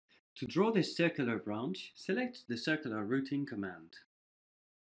To draw this circular branch, select the circular routing command.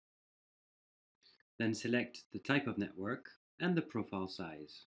 Then select the type of network and the profile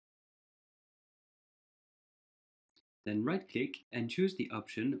size. Then right-click and choose the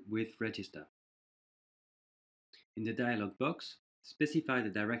option with Register. In the dialog box, specify the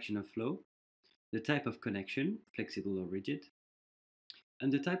direction of flow, the type of connection, flexible or rigid,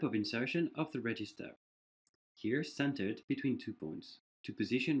 and the type of insertion of the register, here centered between 2 points, to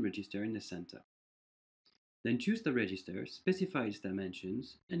position register in the center. Then choose the register, specify its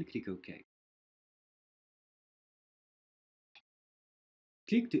dimensions, and click OK.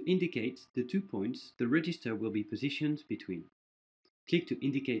 Click to indicate the 2 points the register will be positioned between. Click to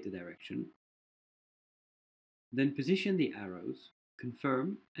indicate the direction. Then position the arrows,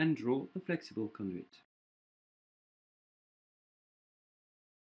 confirm, and draw the flexible conduit.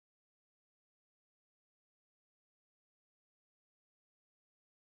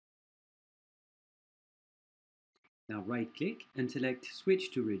 Now right-click and select Switch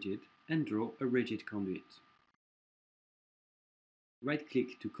to Rigid and draw a rigid conduit.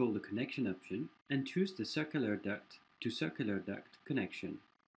 Right-click to call the connection option and choose the circular duct to circular duct connection.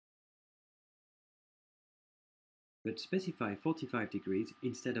 But specify 45 degrees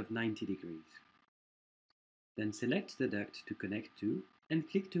instead of 90 degrees. Then select the duct to connect to and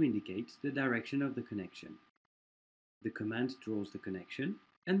click to indicate the direction of the connection. The command draws the connection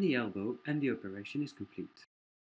and the elbow and the operation is complete.